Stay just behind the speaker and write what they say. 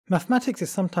Mathematics is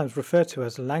sometimes referred to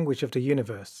as the language of the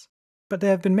universe, but there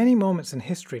have been many moments in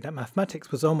history that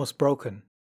mathematics was almost broken.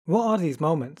 What are these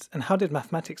moments, and how did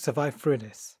mathematics survive through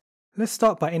this? Let's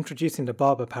start by introducing the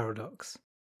Barber Paradox.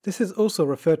 This is also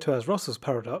referred to as Russell's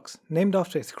paradox, named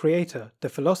after its creator, the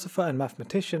philosopher and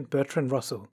mathematician Bertrand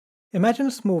Russell. Imagine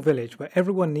a small village where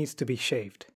everyone needs to be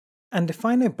shaved, and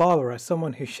define a barber as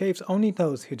someone who shaves only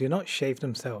those who do not shave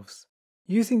themselves.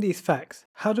 Using these facts,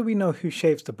 how do we know who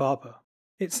shaves the barber?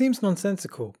 It seems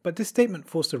nonsensical, but this statement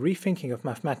forced a rethinking of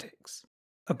mathematics.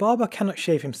 A barber cannot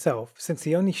shave himself since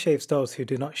he only shaves those who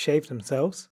do not shave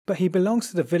themselves, but he belongs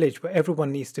to the village where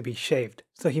everyone needs to be shaved,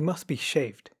 so he must be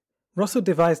shaved. Russell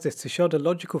devised this to show the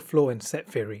logical flaw in set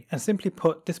theory, and simply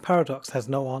put, this paradox has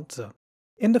no answer.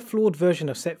 In the flawed version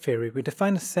of set theory, we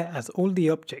define a set as all the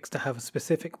objects that have a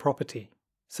specific property.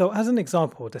 So as an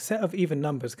example, the set of even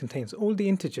numbers contains all the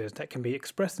integers that can be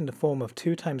expressed in the form of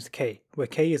 2 times k, where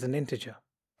k is an integer.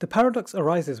 The paradox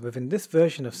arises within this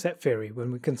version of set theory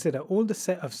when we consider all the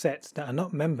set of sets that are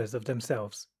not members of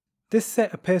themselves. This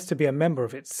set appears to be a member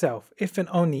of itself if and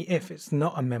only if it's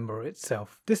not a member of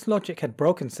itself. This logic had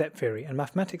broken set theory and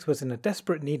mathematics was in a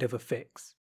desperate need of a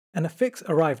fix. And a fix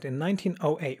arrived in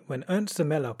 1908 when Ernst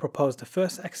Zermelo proposed the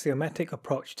first axiomatic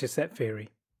approach to set theory.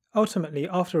 Ultimately,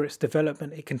 after its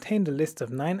development, it contained a list of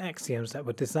 9 axioms that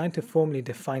were designed to formally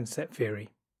define set theory,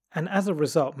 and as a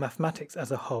result, mathematics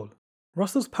as a whole.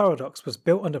 Russell's paradox was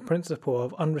built on the principle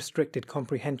of unrestricted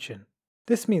comprehension.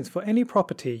 This means for any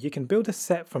property, you can build a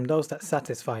set from those that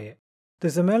satisfy it. The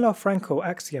Zermelo-Fraenkel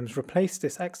axioms replace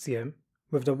this axiom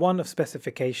with the one of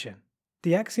specification.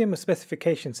 The axiom of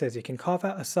specification says you can carve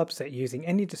out a subset using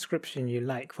any description you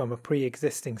like from a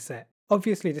pre-existing set.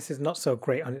 Obviously this is not so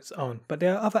great on its own, but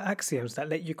there are other axioms that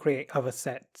let you create other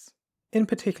sets. In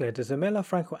particular, the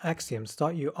Zermelo-Fraenkel axioms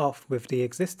start you off with the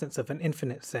existence of an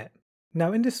infinite set.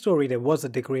 Now in this story there was a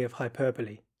degree of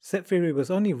hyperbole. Set theory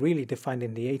was only really defined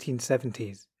in the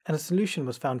 1870s, and a solution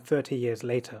was found 30 years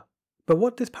later. But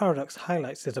what this paradox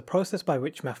highlights is the process by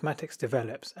which mathematics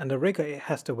develops and the rigor it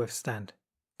has to withstand.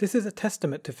 This is a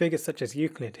testament to figures such as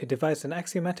Euclid, who devised an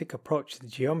axiomatic approach to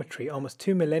geometry almost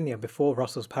 2 millennia before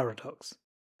Russell's paradox.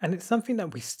 And it's something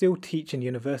that we still teach in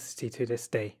university to this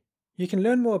day. You can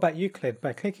learn more about Euclid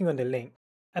by clicking on the link,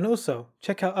 and also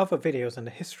check out other videos on the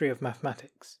history of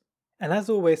mathematics. And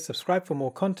as always, subscribe for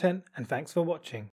more content, and thanks for watching.